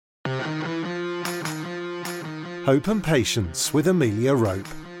Hope and Patience with Amelia Rope,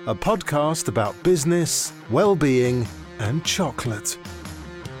 a podcast about business, well-being and chocolate.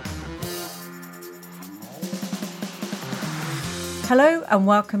 Hello and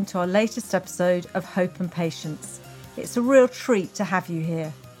welcome to our latest episode of Hope and Patience. It's a real treat to have you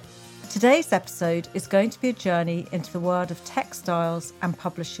here. Today's episode is going to be a journey into the world of textiles and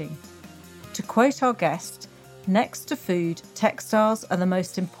publishing. To quote our guest, next to food, textiles are the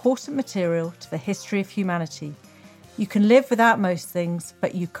most important material to the history of humanity. You can live without most things,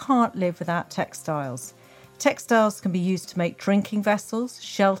 but you can't live without textiles. Textiles can be used to make drinking vessels,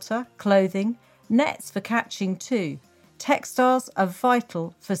 shelter, clothing, nets for catching too. Textiles are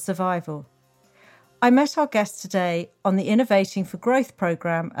vital for survival. I met our guest today on the Innovating for Growth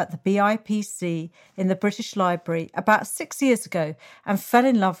programme at the BIPC in the British Library about 6 years ago and fell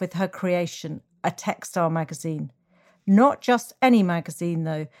in love with her creation, a textile magazine. Not just any magazine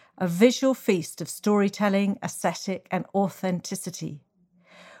though, a visual feast of storytelling, aesthetic and authenticity.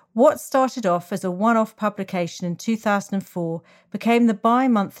 What started off as a one-off publication in 2004 became the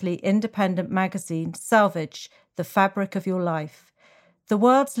bi-monthly independent magazine Selvage, The Fabric of Your Life. The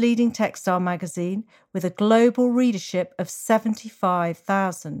world's leading textile magazine with a global readership of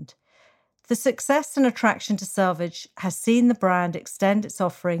 75,000. The success and attraction to Selvage has seen the brand extend its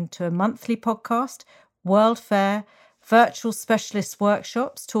offering to a monthly podcast, world fair, virtual specialist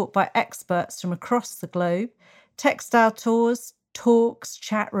workshops taught by experts from across the globe, textile tours, talks,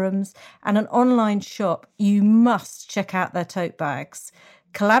 chat rooms, and an online shop. You must check out their tote bags.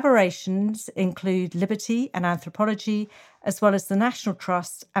 Collaborations include Liberty and Anthropologie, as well as the National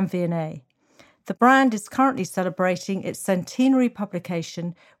Trust and V&A. The brand is currently celebrating its centenary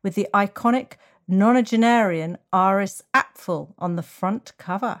publication with the iconic nonagenarian Iris Apfel on the front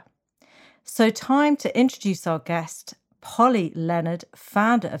cover. So time to introduce our guest, Polly Leonard,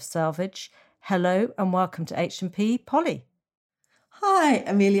 founder of Selvage. Hello and welcome to H&P, Polly. Hi,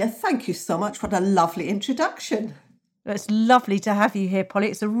 Amelia. Thank you so much. What a lovely introduction. It's lovely to have you here, Polly.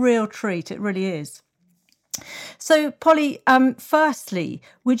 It's a real treat. It really is. So, Polly, firstly,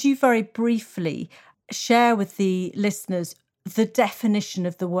 would you very briefly share with the listeners the definition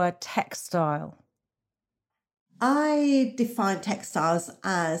of the word textile? I define textiles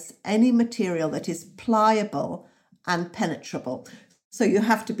as any material that is pliable and penetrable. So you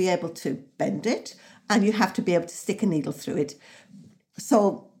have to be able to bend it and you have to be able to stick a needle through it.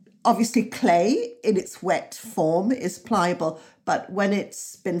 So obviously clay in its wet form is pliable, but when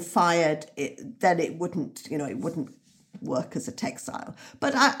it's been fired, then it wouldn't work as a textile.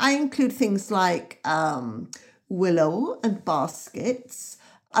 But I include things like willow and baskets,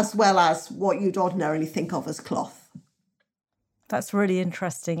 as well as what you'd ordinarily think of as cloth. That's really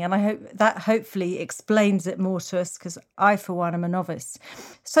interesting. And I hope that hopefully explains it more to us, because I, for one, am a novice.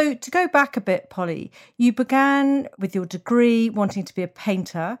 So to go back a bit, Polly, you began with your degree wanting to be a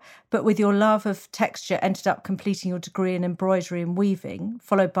painter, but with your love of texture ended up completing your degree in embroidery and weaving,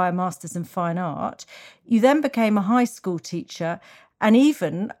 followed by a master's in fine art. You then became a high school teacher and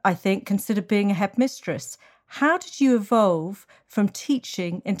even, I think, considered being a headmistress. How did you evolve from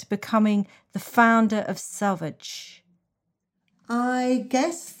teaching into becoming the founder of Selvage? I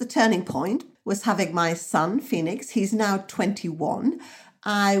guess the turning point was having my son, Phoenix. He's now 21.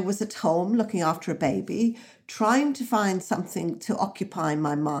 I was at home looking after a baby, trying to find something to occupy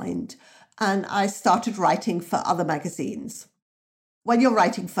my mind. And I started writing for other magazines. When you're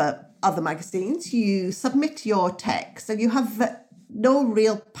writing for other magazines, you submit your text and you have no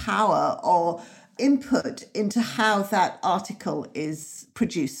real power or input into how that article is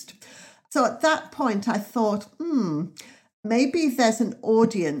produced. So at that point, I thought, maybe there's an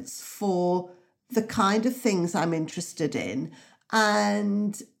audience for the kind of things I'm interested in,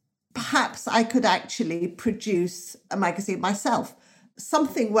 and perhaps I could actually produce a magazine myself,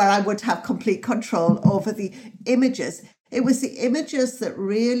 something where I would have complete control over the images. It was the images that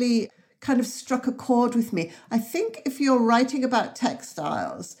really kind of struck a chord with me. I think if you're writing about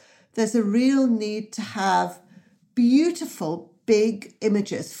textiles, there's a real need to have beautiful, big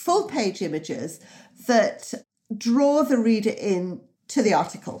images, full-page images that draw the reader in to the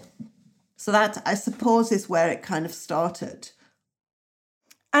article. So that, I suppose, is where it kind of started.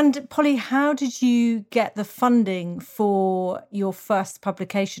 And Polly, how did you get the funding for your first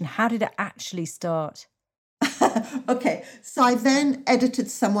publication? How did it actually start? Okay, so I then edited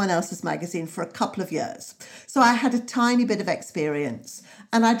someone else's magazine for a couple of years. So I had a tiny bit of experience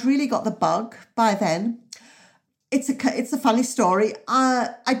and I'd really got the bug by then. It's a funny story.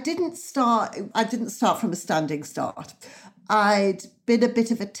 I didn't start from a standing start. I'd been a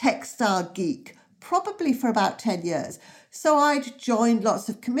bit of a textile geek, probably for about 10 years. So I'd joined lots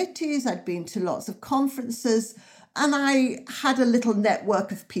of committees, I'd been to lots of conferences, and I had a little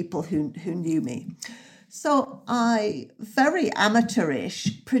network of people who knew me. So I, very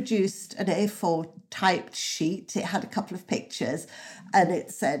amateurish, produced an A4 typed sheet. It had a couple of pictures and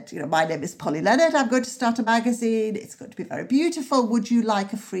it said, my name is Polly Leonard. I'm going to start a magazine. It's going to be very beautiful. Would you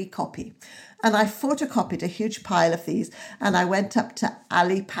like a free copy? And I photocopied a huge pile of these and I went up to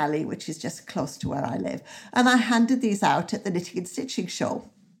Ali Pali, which is just close to where I live. And I handed these out at the Knitting and Stitching Show.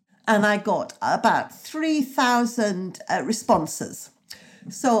 And I got about 3,000 responses.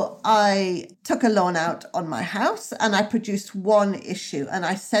 So I took a loan out on my house and I produced one issue and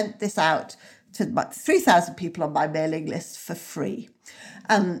I sent this out to about 3,000 people on my mailing list for free.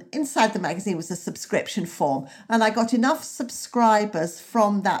 And inside the magazine was a subscription form. And I got enough subscribers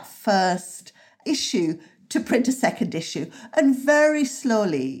from that first issue to print a second issue. And very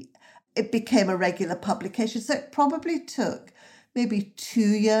slowly it became a regular publication. So it probably took maybe 2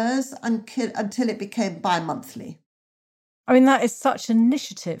 years until it became bi-monthly. I mean, that is such an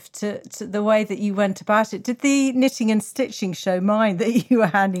initiative to the way that you went about it. Did the Knitting and Stitching Show mind that you were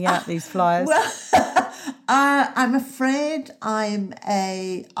handing out these flyers? Well, I'm afraid I'm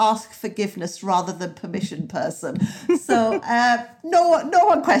a ask forgiveness rather than permission person. So no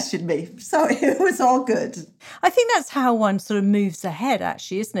one questioned me. So it was all good. I think that's how one sort of moves ahead,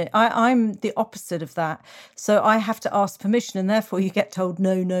 actually, isn't it? I'm the opposite of that. So I have to ask permission and therefore you get told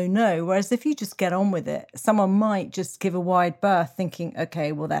no, no, no. Whereas if you just get on with it, someone might just give a wide berth thinking,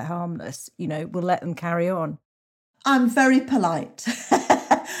 okay, well, they're harmless. We'll let them carry on. I'm very polite.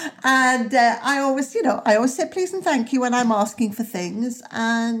 And I always say please and thank you when I'm asking for things.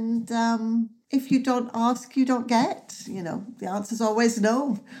 And if you don't ask, you don't get. The answer's always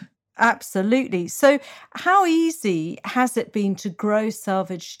no. Absolutely. So how easy has it been to grow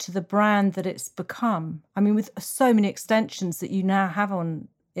Selvage to the brand that it's become? I mean, with so many extensions that you now have on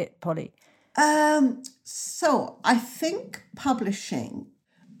it, Polly. So I think publishing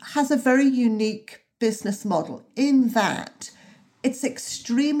has a very unique business model in that it's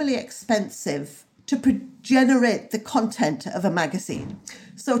extremely expensive to generate the content of a magazine.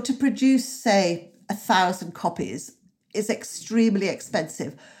 So to produce, say, 1,000 copies is extremely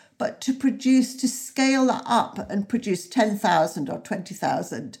expensive. But to scale that up and produce 10,000 or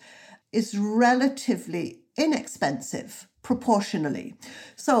 20,000 is relatively inexpensive proportionally.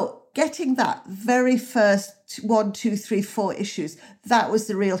 So getting that very first 1, 2, 3, 4 issues, that was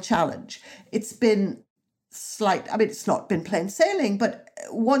the real challenge. It's been it's not been plain sailing, but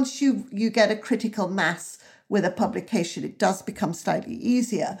once you get a critical mass with a publication, it does become slightly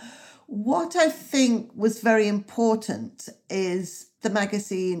easier. What I think was very important is the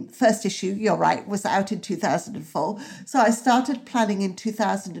magazine, first issue, you're right, was out in 2004. So I started planning in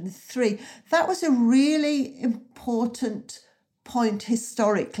 2003. That was a really important point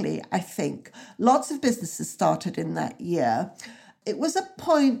historically, I think. Lots of businesses started in that year. It was a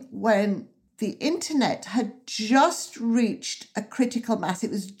point when the internet had just reached a critical mass. It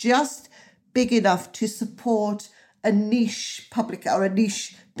was just big enough to support a niche public or a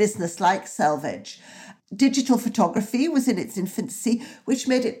niche business like Selvage. Digital photography was in its infancy, which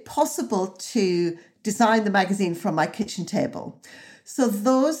made it possible to design the magazine from my kitchen table. So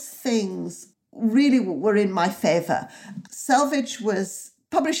those things really were in my favour. Selvage was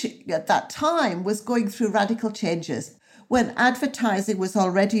publishing at that time was going through radical changes when advertising was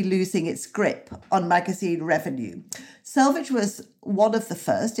already losing its grip on magazine revenue. Selvage was one of the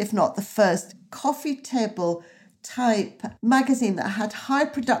first, if not the first, coffee table type magazine that had high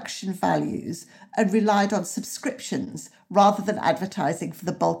production values and relied on subscriptions rather than advertising for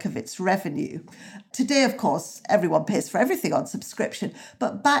the bulk of its revenue. Today, of course, everyone pays for everything on subscription,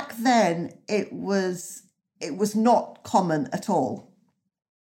 but back then it was not common at all.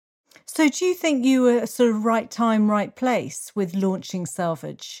 So do you think you were sort of right time, right place with launching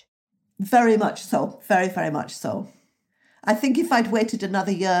Selvage? Very much so. Very, very much so. I think if I'd waited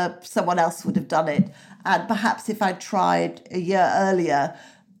another year, someone else would have done it. And perhaps if I'd tried a year earlier,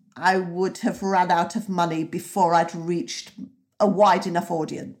 I would have run out of money before I'd reached a wide enough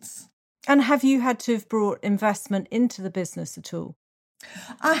audience. And have you had to have brought investment into the business at all?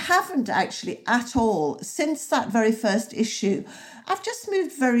 I haven't actually at all. Since that very first issue, I've just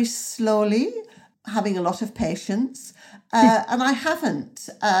moved very slowly, having a lot of patience. And I haven't.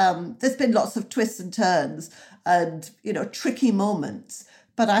 There's been lots of twists and turns and, tricky moments,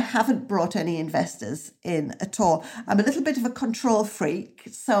 but I haven't brought any investors in at all. I'm a little bit of a control freak,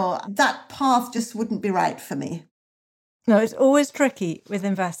 so that path just wouldn't be right for me. No, it's always tricky with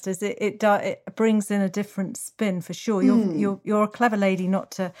investors. It brings in a different spin for sure. You're a clever lady not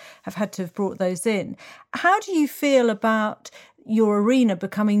to have had to have brought those in. How do you feel about your arena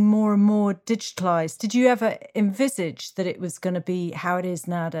becoming more and more digitalised? Did you ever envisage that it was going to be how it is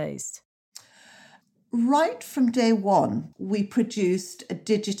nowadays? Right from day one, we produced a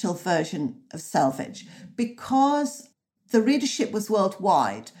digital version of Selvage because the readership was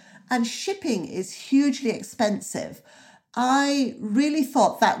worldwide and shipping is hugely expensive. I really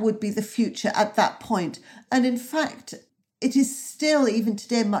thought that would be the future at that point. And in fact, it is still, even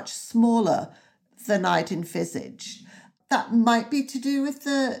today, much smaller than I'd envisaged. That might be to do with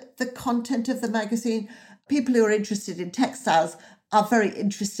the content of the magazine. People who are interested in textiles are very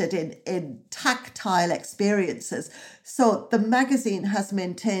interested in tactile experiences. So the magazine has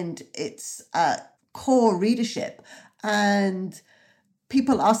maintained its core readership, and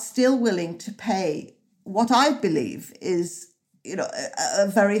people are still willing to pay what I believe is, a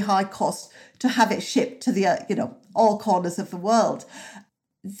very high cost to have it shipped to the, all corners of the world.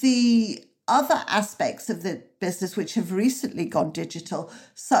 The other aspects of the business which have recently gone digital,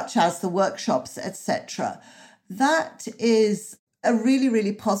 such as the workshops, etc., that is a really,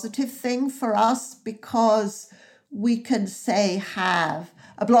 really positive thing for us because we can, say, have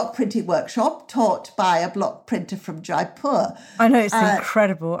a block printing workshop taught by a block printer from Jaipur. I know, it's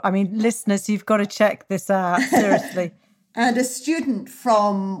incredible. I mean, listeners, you've got to check this out, seriously. And a student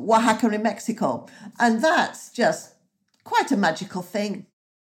from Oaxaca in Mexico. And that's just quite a magical thing.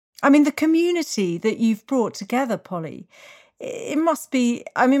 I mean, the community that you've brought together, Polly, it must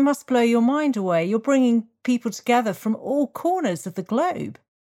blow your mind away. You're bringing people together from all corners of the globe.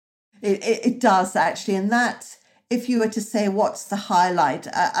 It does, actually. And that, if you were to say what's the highlight,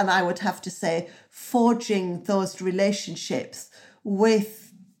 and I would have to say forging those relationships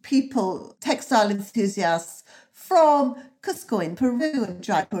with people, textile enthusiasts from Cusco in Peru and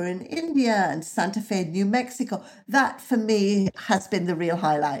Jaipur in India and Santa Fe in New Mexico, that for me has been the real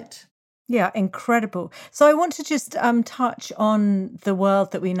highlight. Yeah, incredible. So I want to just touch on the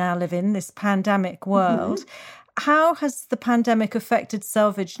world that we now live in, this pandemic world. Mm-hmm. How has the pandemic affected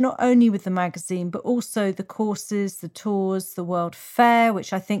Selvage, not only with the magazine, but also the courses, the tours, the World Fair,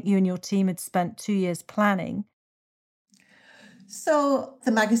 which I think you and your team had spent 2 years planning? So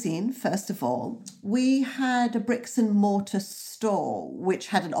the magazine, first of all, we had a bricks and mortar store, which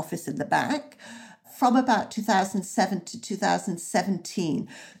had an office in the back, from about 2007 to 2017.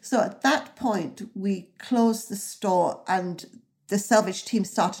 So at that point, we closed the store and the Selvage team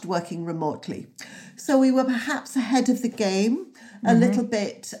started working remotely. So we were perhaps ahead of the game a little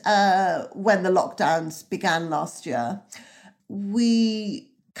bit when the lockdowns began last year.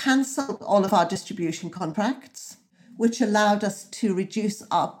 We cancelled all of our distribution contracts, which allowed us to reduce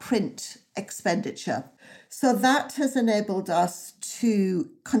our print expenditure. So that has enabled us to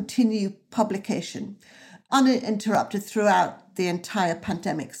continue publication uninterrupted throughout the entire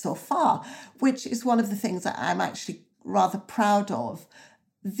pandemic so far, which is one of the things that I'm actually rather proud of.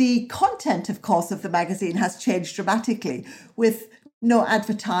 The content, of course, of the magazine has changed dramatically with no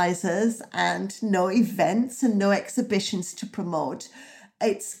advertisers and no events and no exhibitions to promote.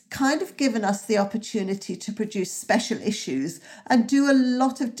 It's kind of given us the opportunity to produce special issues and do a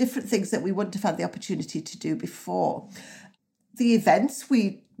lot of different things that we wouldn't have had the opportunity to do before. The events,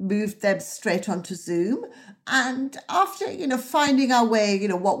 we moved them straight onto Zoom. And after, finding our way,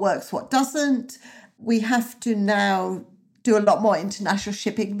 what works, what doesn't, we have to now do a lot more international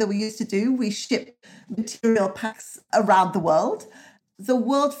shipping than we used to do. We ship material packs around the world. The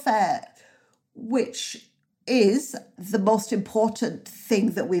World Fair, which is the most important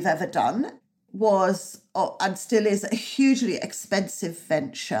thing that we've ever done, was and still is a hugely expensive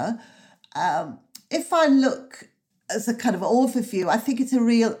venture. If I look as a kind of overview, I think it's a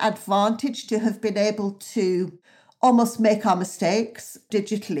real advantage to have been able to almost make our mistakes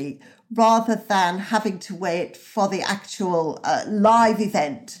digitally rather than having to wait for the actual live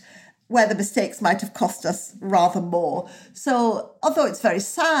event where the mistakes might have cost us rather more. So although it's very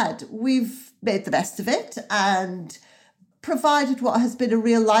sad, we've made the best of it and provided what has been a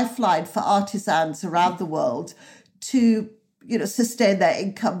real lifeline for artisans around the world to, sustain their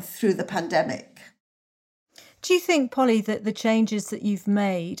income through the pandemic. Do you think, Polly, that the changes that you've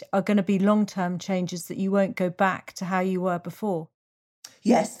made are going to be long-term changes that you won't go back to how you were before?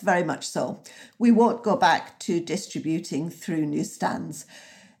 Yes, very much so. We won't go back to distributing through newsstands.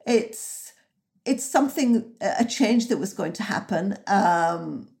 It's something, a change that was going to happen.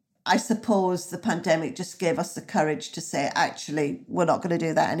 I suppose the pandemic just gave us the courage to say, actually, we're not going to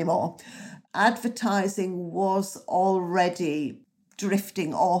do that anymore. Advertising was already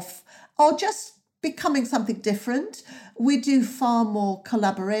drifting off or just becoming something different. We do far more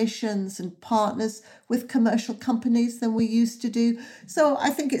collaborations and partners with commercial companies than we used to do. So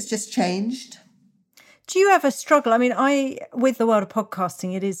I think it's just changed. Do you ever struggle? I mean, with the world of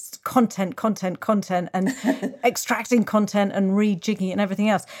podcasting, it is content, and extracting content and rejigging it and everything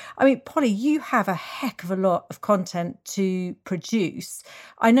else. I mean, Polly, you have a heck of a lot of content to produce.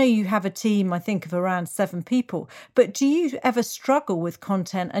 I know you have a team, I think, of around 7 people, but do you ever struggle with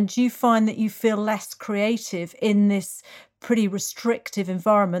content, and do you find that you feel less creative in this pretty restrictive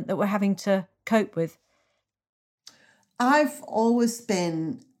environment that we're having to cope with? I've always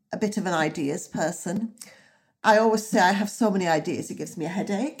been a bit of an ideas person. I always say I have so many ideas, it gives me a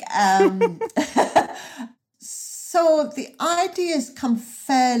headache. So the ideas come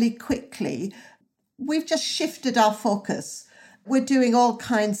fairly quickly. We've just shifted our focus. We're doing all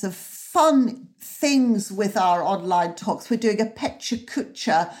kinds of fun things with our online talks. We're doing a Pecha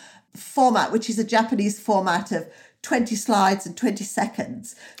Kucha format, which is a Japanese format of 20 slides and 20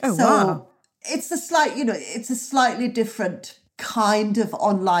 seconds. Oh, wow. It's a slightly different kind of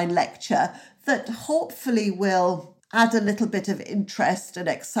online lecture that hopefully will add a little bit of interest and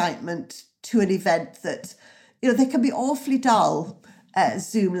excitement to an event that, they can be awfully dull,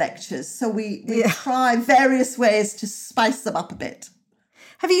 Zoom lectures. So we try various ways to spice them up a bit.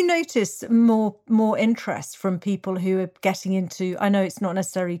 Have you noticed more interest from people who are getting into, I know it's not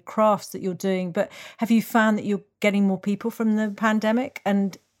necessarily crafts that you're doing, but have you found that you're getting more people from the pandemic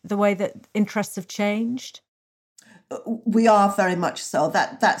and the way that interests have changed? We are very much so.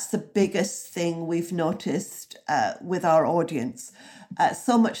 That's the biggest thing we've noticed with our audience.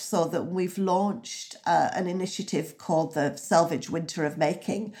 So much so that we've launched an initiative called the Selvage Winter of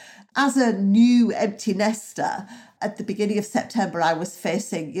Making. As a new empty nester, at the beginning of September, I was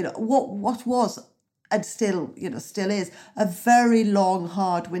facing, what was and still is a very long,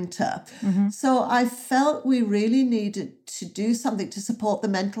 hard winter. Mm-hmm. So I felt we really needed to do something to support the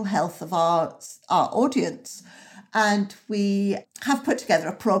mental health of our audience. And we have put together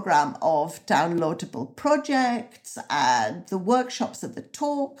a program of downloadable projects and the workshops and the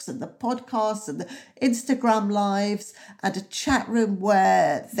talks and the podcasts and the Instagram lives and a chat room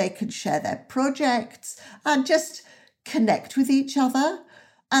where they can share their projects and just connect with each other.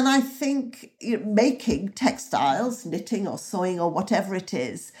 And I think making textiles, knitting or sewing or whatever it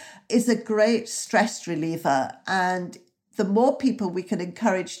is a great stress reliever. And the more people we can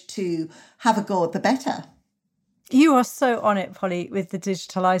encourage to have a go, the better. You are so on it, Polly, with the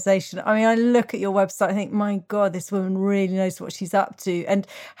digitalisation. I mean, I look at your website, I think, my God, this woman really knows what she's up to. And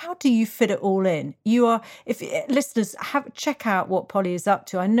how do you fit it all in? If listeners check out what Polly is up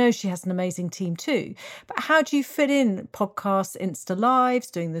to. I know she has an amazing team too. But how do you fit in podcasts, Insta Lives,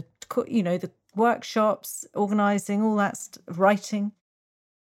 doing the workshops, organising, all that writing?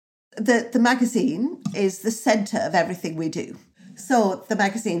 The magazine is the centre of everything we do. So the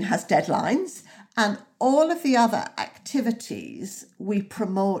magazine has deadlines, and all of the other activities we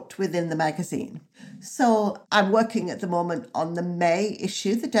promote within the magazine. So I'm working at the moment on the May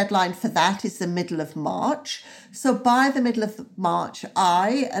issue. The deadline for that is the middle of March. So by the middle of March,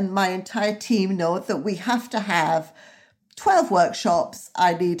 I and my entire team know that we have to have 12 workshops.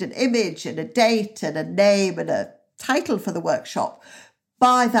 I need an image and a date and a name and a title for the workshop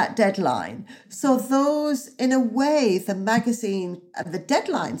by that deadline. So those, in a way, the magazine and the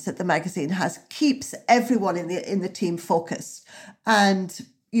deadlines that the magazine has keeps everyone in the team focused. And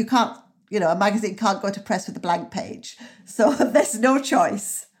you can't, a magazine can't go to press with a blank page. So there's no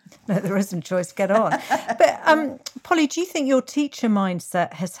choice. No, there isn't choice. Get on. But Polly, do you think your teacher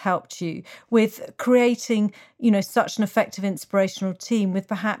mindset has helped you with creating, such an effective inspirational team, with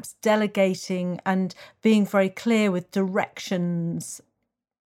perhaps delegating and being very clear with directions?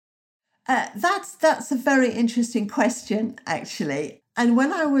 That's a very interesting question, actually. And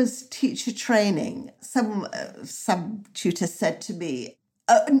when I was teacher training, some tutor said to me,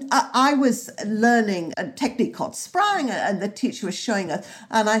 I was learning a technique called Sprang, and the teacher was showing us.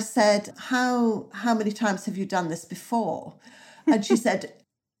 And I said, how many times have you done this before? And she said,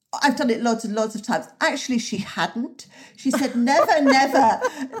 I've done it loads and loads of times. Actually, she hadn't. She said, never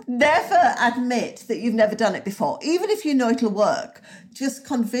admit that you've never done it before. Even if you know it'll work, just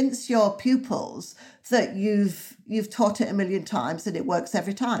convince your pupils that you've taught it a million times and it works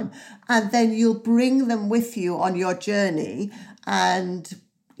every time. And then you'll bring them with you on your journey, and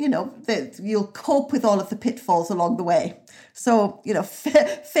you'll cope with all of the pitfalls along the way. So,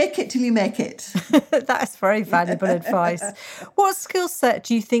 fake it till you make it. That's very valuable advice. What skill set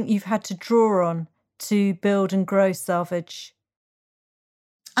do you think you've had to draw on to build and grow Selvage?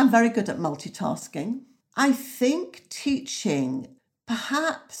 I'm very good at multitasking. I think teaching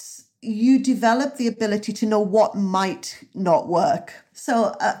perhaps you develop the ability to know what might not work.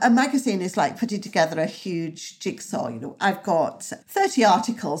 So a magazine is like putting together a huge jigsaw. I've got 30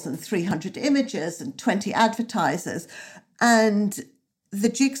 articles and 300 images and 20 advertisers, and the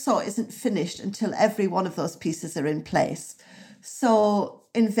jigsaw isn't finished until every one of those pieces are in place. So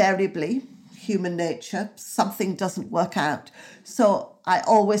invariably, human nature, something doesn't work out. So I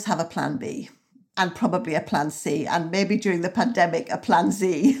always have a plan B and probably a plan C, and maybe during the pandemic, a plan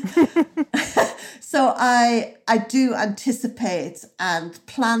Z. So I do anticipate and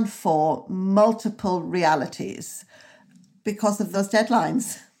plan for multiple realities because of those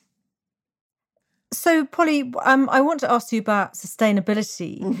deadlines. So, Polly, I want to ask you about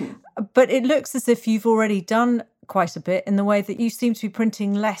sustainability, but it looks as if you've already done quite a bit in the way that you seem to be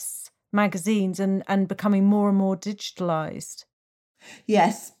printing less magazines and becoming more and more digitalised.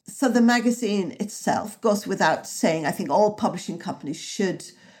 Yes. So the magazine itself goes without saying. I think all publishing companies should,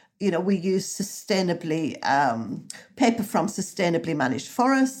 we use sustainably, paper from sustainably managed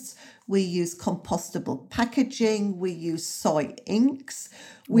forests. We use compostable packaging. We use soy inks.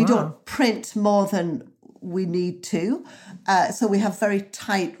 We don't print more than we need to. So we have very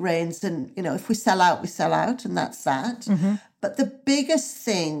tight reins. And, if we sell out, we sell out. And that's that. Mm-hmm. But the biggest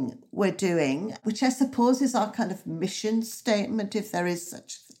thing we're doing, which I suppose is our kind of mission statement, if there is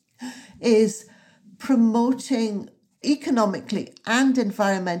such a thing, is promoting economically and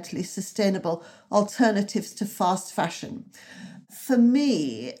environmentally sustainable alternatives to fast fashion. For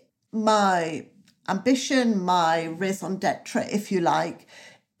me, my ambition, my raison d'etre, if you like,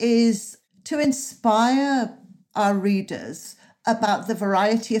 is to inspire our readers about the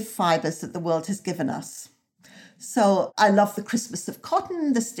variety of fibres that the world has given us. So I love the crispness of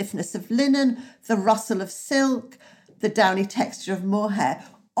cotton, the stiffness of linen, the rustle of silk, the downy texture of mohair,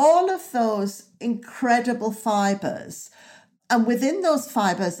 all of those incredible fibres. And within those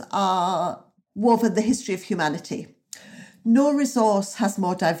fibres are woven the history of humanity. No resource has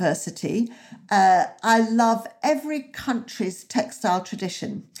more diversity. I love every country's textile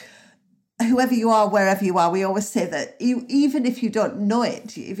tradition. Whoever you are, wherever you are, we always say that even if you don't know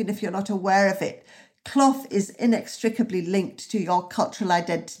it, even if you're not aware of it, cloth is inextricably linked to your cultural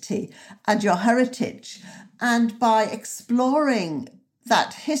identity and your heritage. And by exploring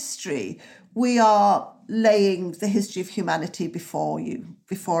that history, we are laying the history of humanity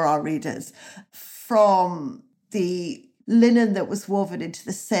before our readers. From the linen that was woven into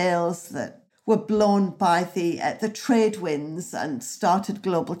the sails that were blown by the trade winds and started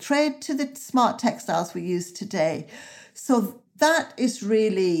global trade, to the smart textiles we use today. So that is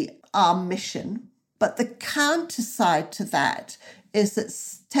really our mission. But the counter side to that is that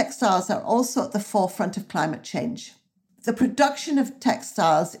textiles are also at the forefront of climate change. The production of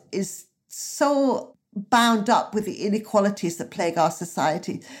textiles is so bound up with the inequalities that plague our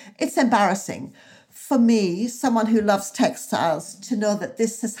society. It's embarrassing for me, someone who loves textiles, to know that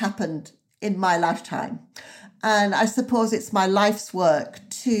this has happened in my lifetime. And I suppose it's my life's work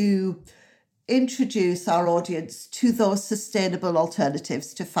to introduce our audience to those sustainable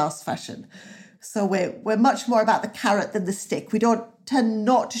alternatives to fast fashion. So we're much more about the carrot than the stick. We don't tend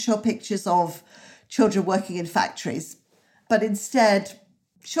not to show pictures of children working in factories, but instead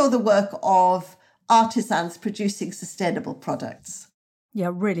show the work of artisans producing sustainable products.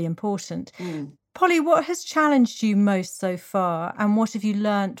 Yeah, really important. Polly, what has challenged you most so far, and what have you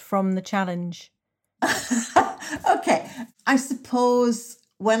learnt from the challenge? Okay, I suppose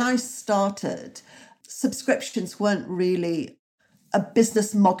when I started, subscriptions weren't really a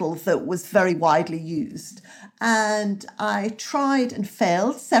business model that was very widely used. And I tried and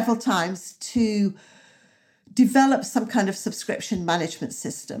failed several times to develop some kind of subscription management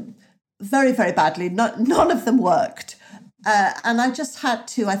system. Very, very badly. None of them worked. And I just had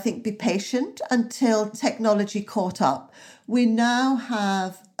to, I think, be patient until technology caught up. We now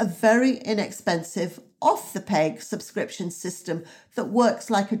have a very inexpensive, off-the-peg subscription system that works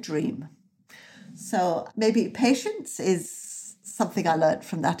like a dream. So maybe patience is something I learned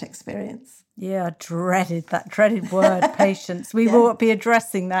from that experience. Yeah, that dreaded word, patience. We will be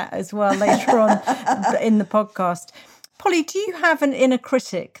addressing that as well later on in the podcast. Polly, do you have an inner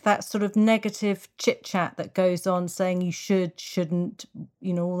critic, that sort of negative chit-chat that goes on saying you should, shouldn't,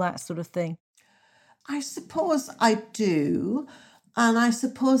 all that sort of thing? I suppose I do. And I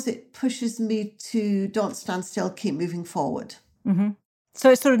suppose it pushes me to don't stand still, keep moving forward. Mm-hmm. So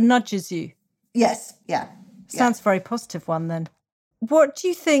it sort of nudges you? Yes, yeah. Sounds a very positive one then. What do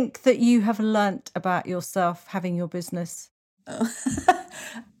you think that you have learnt about yourself having your business?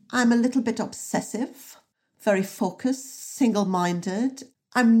 I'm a little bit obsessive, very focused, single-minded.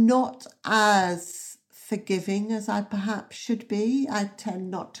 I'm not as forgiving as I perhaps should be. I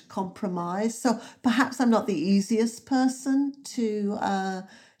tend not to compromise. So perhaps I'm not the easiest person to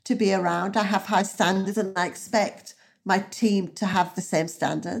be around. I have high standards and I expect my team to have the same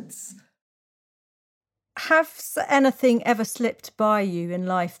standards. Has anything ever slipped by you in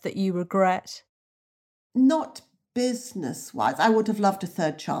life that you regret? Not business-wise. I would have loved a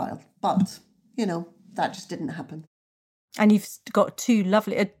third child, but, that just didn't happen. And you've got two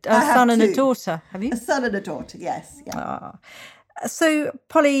lovely, a son and a daughter, have you? A son and a daughter, yes. Yeah. So,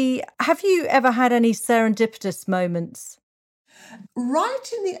 Polly, have you ever had any serendipitous moments? Right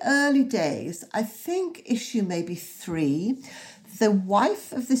in the early days, I think issue maybe 3, the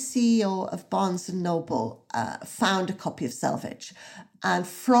wife of the CEO of Barnes & Noble found a copy of Selvage. And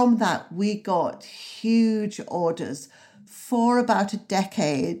from that, we got huge orders for about a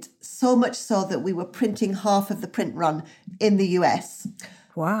decade, so much so that we were printing half of the print run in the US.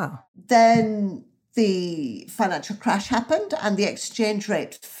 Wow. Then the financial crash happened and the exchange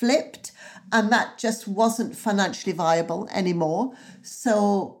rate flipped, and that just wasn't financially viable anymore.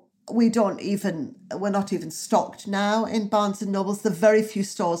 So we're not even stocked now in Barnes & Noble's. The very few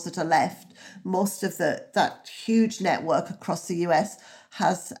stores that are left, most of that huge network across the US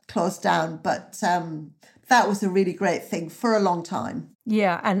has closed down. But that was a really great thing for a long time.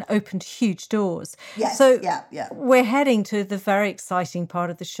 Yeah, and opened huge doors. Yes, so yeah. We're heading to the very exciting part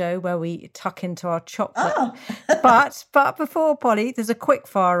of the show where we tuck into our chocolate. Oh. but before, Polly, there's a quick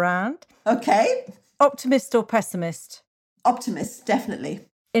fire round. Okay. Optimist or pessimist? Optimist, definitely.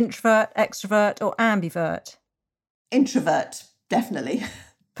 Introvert, extrovert or ambivert? Introvert, definitely.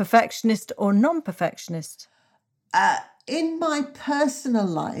 Perfectionist or non-perfectionist? In my personal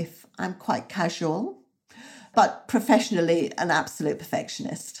life, I'm quite casual, but professionally, an absolute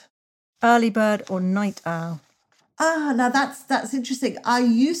perfectionist. Early bird or night owl? Now that's interesting. I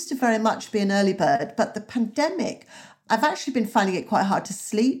used to very much be an early bird, but the pandemic, I've actually been finding it quite hard to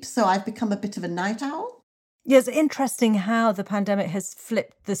sleep, so I've become a bit of a night owl. Yeah, it's interesting how the pandemic has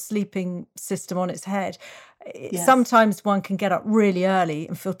flipped the sleeping system on its head. Yes. Sometimes one can get up really early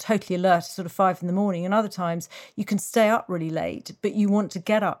and feel totally alert at sort of 5 a.m, and other times you can stay up really late, but you want to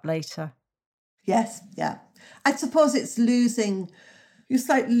get up later. Yes, yeah. I suppose it's losing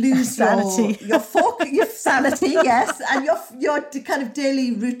sanity. Your sanity, yes, and your kind of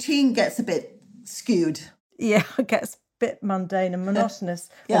daily routine gets a bit skewed. Yeah, it gets a bit mundane and monotonous,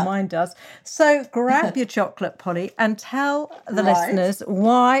 or mine does. So grab your chocolate, Polly, and tell the listeners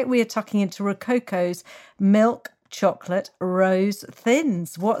why we are tucking into Rococo's milk chocolate rose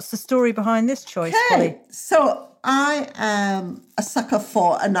thins. What's the story behind this choice, Polly? So I am a sucker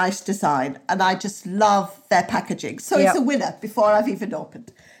for a nice design, and I just love their packaging. So it's a winner before I've even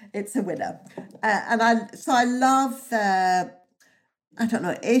opened. It's a winner. I love the,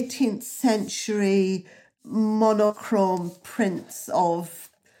 18th century monochrome prints of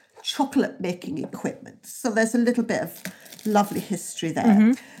chocolate making equipment. So there's a little bit of lovely history there.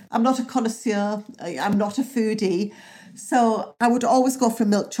 Mm-hmm. I'm not a connoisseur. I'm not a foodie. So I would always go for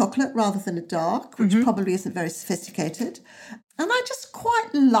milk chocolate rather than a dark, which probably isn't very sophisticated. And I just quite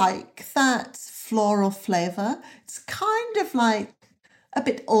like that floral flavour. It's kind of like a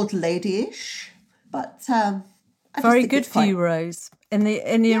bit old lady-ish, but very good for you, Rose. In the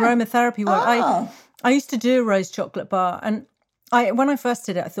aromatherapy world, I used to do a rose chocolate bar, and when I first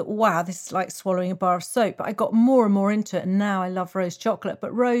did it, I thought, wow, this is like swallowing a bar of soap. But I got more and more into it, and now I love rose chocolate.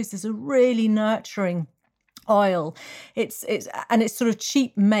 But rose is a really nurturing oil. It's sort of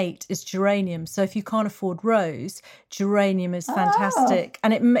cheap mate is geranium. So if you can't afford rose, geranium is fantastic.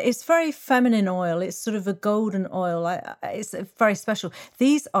 And it's very feminine oil. It's sort of a golden oil. It's very special.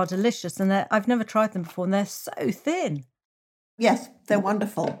 These are delicious, and I've never tried them before, and they're so thin. Yes, they're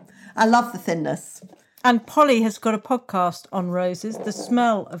wonderful. I love the thinness. And Polly has got a podcast on roses. The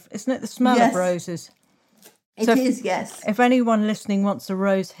smell of roses? It is, yes. If anyone listening wants a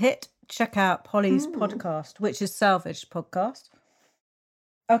rose hit, check out Polly's podcast, which is Selvage Podcast.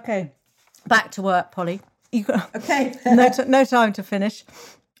 Okay, back to work, Polly. Okay. No time to finish.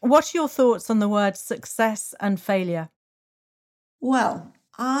 What are your thoughts on the words success and failure? Well,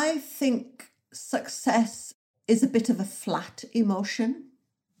 I think success is a bit of a flat emotion.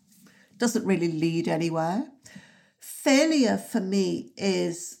 Doesn't really lead anywhere. Failure for me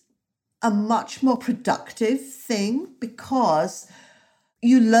is a much more productive thing because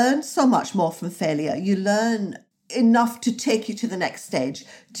you learn so much more from failure. You learn enough to take you to the next stage,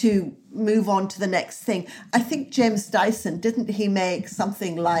 to move on to the next thing. I think James Dyson, didn't he make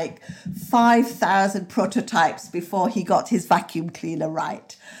something like 5,000 prototypes before he got his vacuum cleaner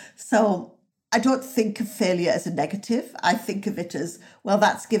right? So I don't think of failure as a negative. I think of it as, well,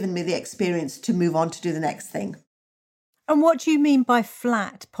 that's given me the experience to move on to do the next thing. And what do you mean by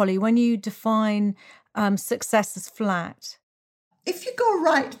flat, Polly, when you define success as flat? If you go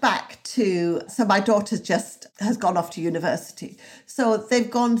right back to, so my daughter has gone off to university. So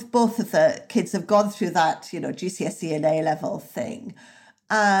both of the kids have gone through that, GCSE and A-level thing.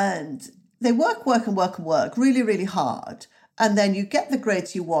 And they work really, really hard. And then you get the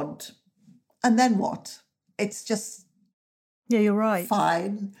grades you want. And then what? It's just... Yeah, you're right.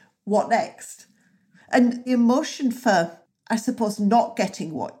 Fine. What next? And the emotion for, I suppose, not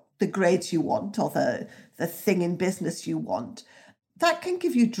getting the grades you want or the thing in business you want, that can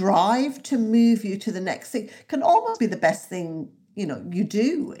give you drive to move you to the next thing. Can almost be the best thing, you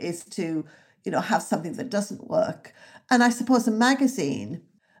do, is to, have something that doesn't work. And I suppose a magazine,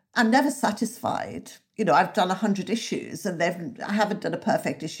 I'm never satisfied. I've done 100 issues and I haven't done a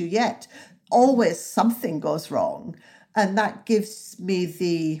perfect issue yet. Always something goes wrong. And that gives me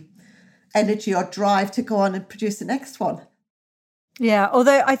the energy or drive to go on and produce the next one. Yeah,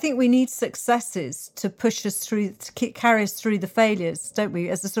 although I think we need successes to push us through, to carry us through the failures, don't we?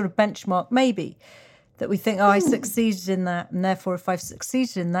 As a sort of benchmark, maybe, that we think, I succeeded in that. And therefore, if I've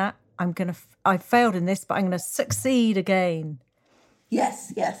succeeded in that, I failed in this, but I'm going to succeed again.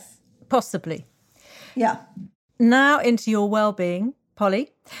 Yes. Possibly. Yeah. Now into your well-being,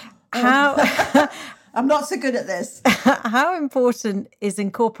 Polly. How... I'm not so good at this. How important is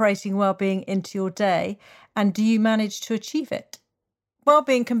incorporating well-being into your day, and do you manage to achieve it?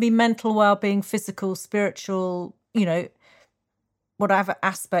 Well-being can be mental well-being, physical, spiritual, whatever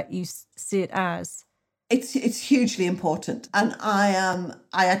aspect you see it as. It's hugely important, and I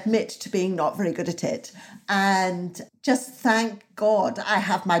admit to being not very good at it. And just thank God I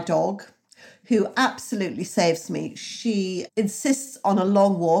have my dog, who absolutely saves me. She insists on a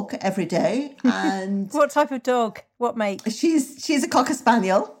long walk every day. And what type of dog? What make? She's a Cocker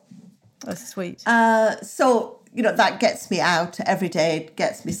Spaniel. That's sweet. So, that gets me out every day,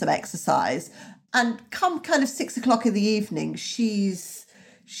 gets me some exercise. And come kind of 6 o'clock in the evening, she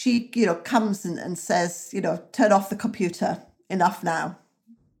comes and says, turn off the computer. Enough now.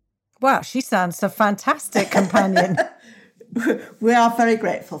 Wow, she sounds a fantastic companion. We are very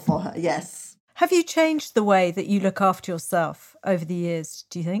grateful for her, yes. Have you changed the way that you look after yourself over the years,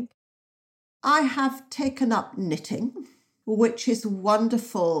 do you think? I have taken up knitting, which is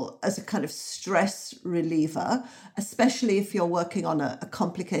wonderful as a kind of stress reliever, especially if you're working on a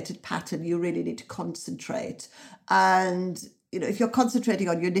complicated pattern. You really need to concentrate. And, if you're concentrating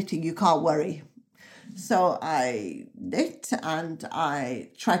on your knitting, you can't worry. So I knit and I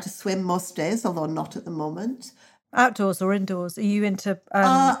try to swim most days, although not at the moment. Outdoors or indoors? Are you into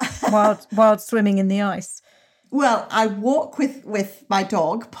wild swimming in the ice? Well, I walk with my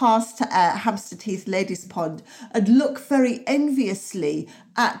dog past Hampstead Heath Ladies Pond and look very enviously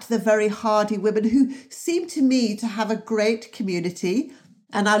at the very hardy women who seem to me to have a great community.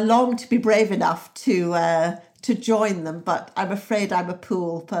 And I long to be brave enough to join them, but I'm afraid I'm a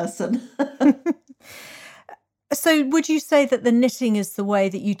pool person. So would you say that the knitting is the way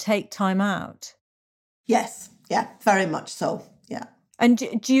that you take time out? Yes, yeah, very much so, yeah. And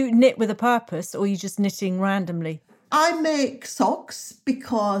do you knit with a purpose, or are you just knitting randomly? I make socks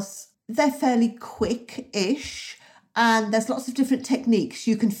because they're fairly quick-ish and there's lots of different techniques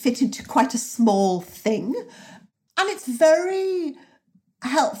you can fit into quite a small thing. And it's very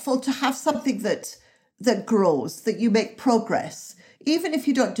helpful to have something that grows, that you make progress. Even if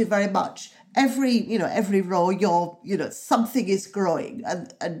you don't do very much, every row, something is growing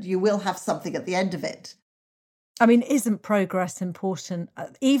and you will have something at the end of it. I mean, isn't progress important?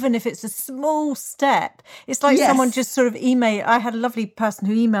 Even if it's a small step. It's like Yes. Someone just sort of emailed. I had a lovely person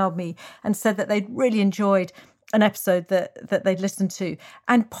who emailed me and said that they'd really enjoyed an episode that they'd listened to.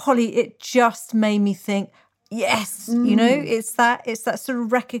 And Polly, it just made me think, yes, it's that sort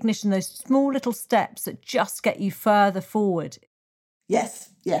of recognition, those small little steps that just get you further forward. Yes,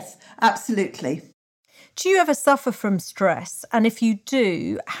 absolutely. Do you ever suffer from stress? And if you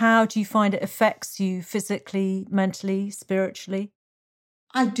do, how do you find it affects you physically, mentally, spiritually?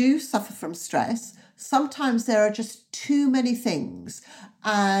 I do suffer from stress. Sometimes there are just too many things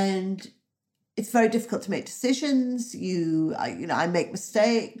and it's very difficult to make decisions. I make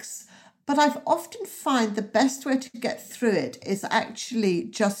mistakes, but I've often find the best way to get through it is actually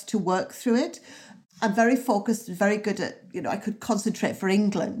just to work through it. I'm very focused and very good at, I could concentrate for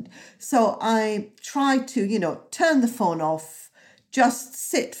England. So I try to, turn the phone off, just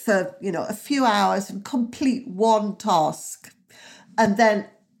sit for, a few hours and complete one task. And then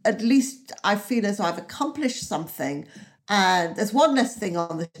at least I feel as though I've accomplished something And there's one less thing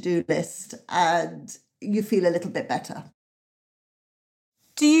on the to-do list and you feel a little bit better.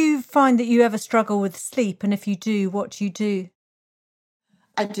 Do you find that you ever struggle with sleep? And if you do, what do you do?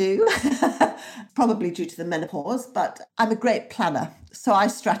 I do, probably due to the menopause, but I'm a great planner. So I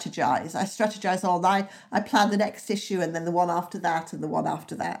strategize all night. I plan the next issue and then the one after that and the one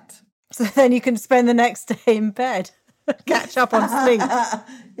after that. So then you can spend the next day in bed, catch up on sleep.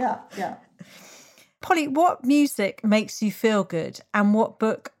 Yeah. Polly, what music makes you feel good? And what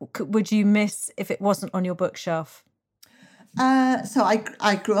book would you miss if it wasn't on your bookshelf? So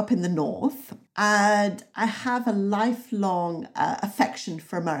I grew up in the North and I have a lifelong affection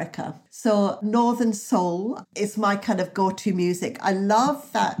for America. So Northern Soul is my kind of go-to music. I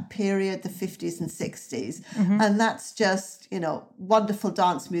love that period, the 50s and 60s. Mm-hmm. And that's just, wonderful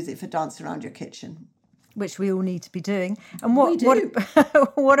dance music for dancing around your kitchen. Which we all need to be doing. And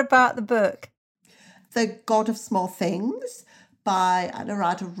what about the book? The God of Small Things by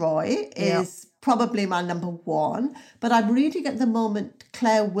Anuradha Roy is probably my number one, but I'm reading at the moment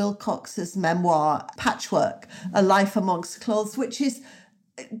Claire Wilcox's memoir, Patchwork, A Life Amongst Clothes, which is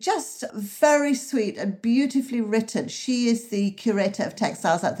just very sweet and beautifully written. She is the curator of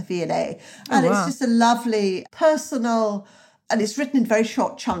textiles at the V&A, and it's just a lovely, personal, and it's written in very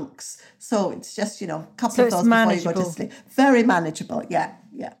short chunks. So it's just, a couple of those before you go to sleep. Very manageable, yeah.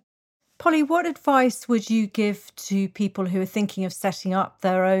 Polly, what advice would you give to people who are thinking of setting up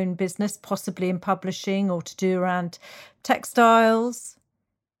their own business, possibly in publishing or to do around textiles?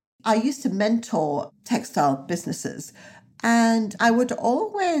 I used to mentor textile businesses, and I would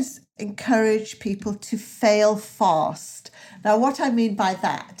always encourage people to fail fast. Now, what I mean by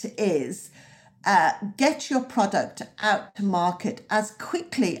that is get your product out to market as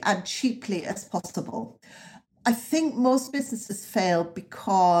quickly and cheaply as possible. I think most businesses fail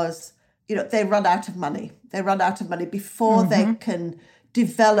because they run out of money. They run out of money before they can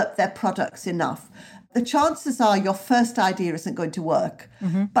develop their products enough. The chances are your first idea isn't going to work,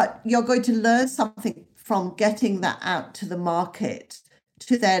 but you're going to learn something from getting that out to the market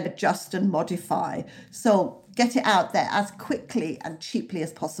to then adjust and modify. So get it out there as quickly and cheaply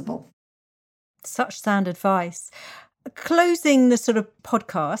as possible. Such sound advice. Closing the sort of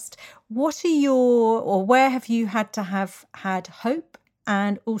podcast, where have you had to have had hope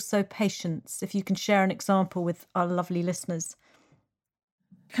and also patience? If you can share an example with our lovely listeners.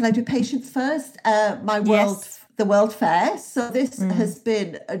 Can I do patience first? The World Fair. So this has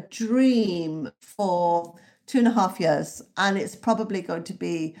been a dream for 2.5 years, and it's probably going to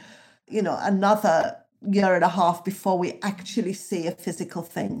be, another year and a half before we actually see a physical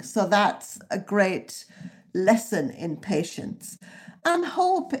thing. So that's a great lesson in patience. And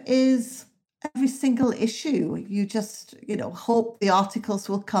hope is every single issue. You just, hope the articles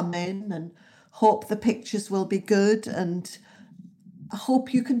will come in and hope the pictures will be good and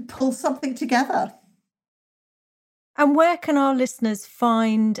hope you can pull something together. And where can our listeners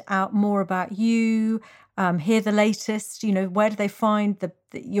find out more about you, hear the latest? Where do they find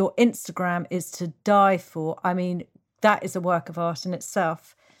your Instagram is to die for? I mean, that is a work of art in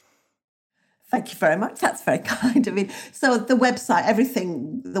itself. Thank you very much. That's very kind of me. So the website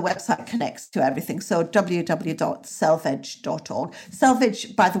connects to everything. So www.selvedge.org.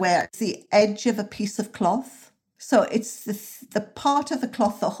 Selvage, by the way, is the edge of a piece of cloth. So it's the part of the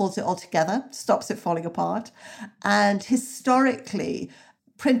cloth that holds it all together, stops it falling apart. And historically,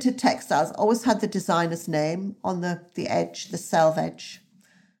 printed textiles always had the designer's name on the edge, the Selvedge.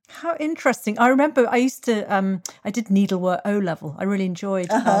 How interesting. I remember I used to, I did needlework O-level. I really enjoyed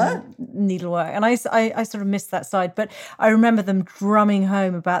needlework. And I sort of missed that side. But I remember them drumming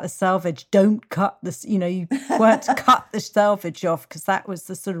home about the selvage. Don't cut this, you weren't to cut the selvage off because that was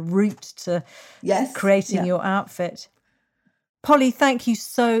the sort of route to creating your outfit. Polly, thank you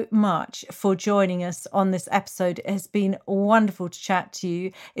so much for joining us on this episode. It has been wonderful to chat to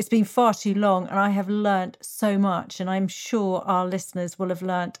you. It's been far too long and I have learnt so much, and I'm sure our listeners will have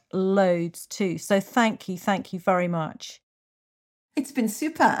learnt loads too. So thank you very much. It's been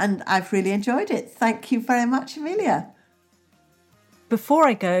super and I've really enjoyed it. Thank you very much, Amelia. Before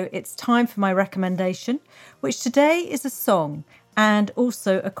I go, it's time for my recommendation, which today is a song and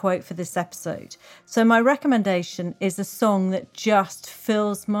also a quote for this episode. So my recommendation is a song that just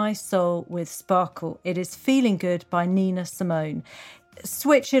fills my soul with sparkle. It is Feeling Good by Nina Simone.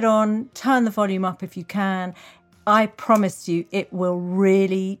 Switch it on, turn the volume up if you can. I promise you it will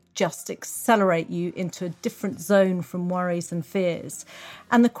really just accelerate you into a different zone from worries and fears.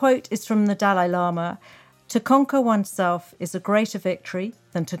 And the quote is from the Dalai Lama: "To conquer oneself is a greater victory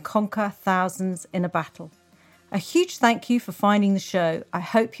than to conquer thousands in a battle." A huge thank you for finding the show. I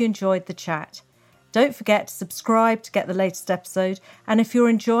hope you enjoyed the chat. Don't forget to subscribe to get the latest episode. And if you're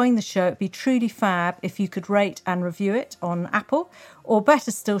enjoying the show, it'd be truly fab if you could rate and review it on Apple, or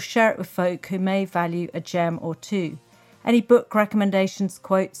better still, share it with folk who may value a gem or two. Any book recommendations,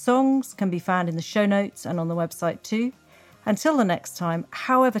 quotes, songs can be found in the show notes and on the website too. Until the next time,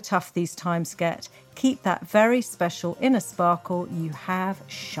 however tough these times get, keep that very special inner sparkle you have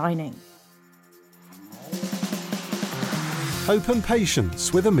shining. Hope and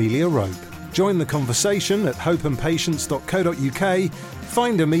Patience with Amelia Rope. Join the conversation at hopeandpatience.co.uk.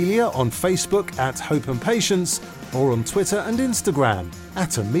 Find Amelia on Facebook at Hope and Patience or on Twitter and Instagram at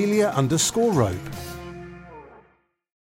Amelia_Rope.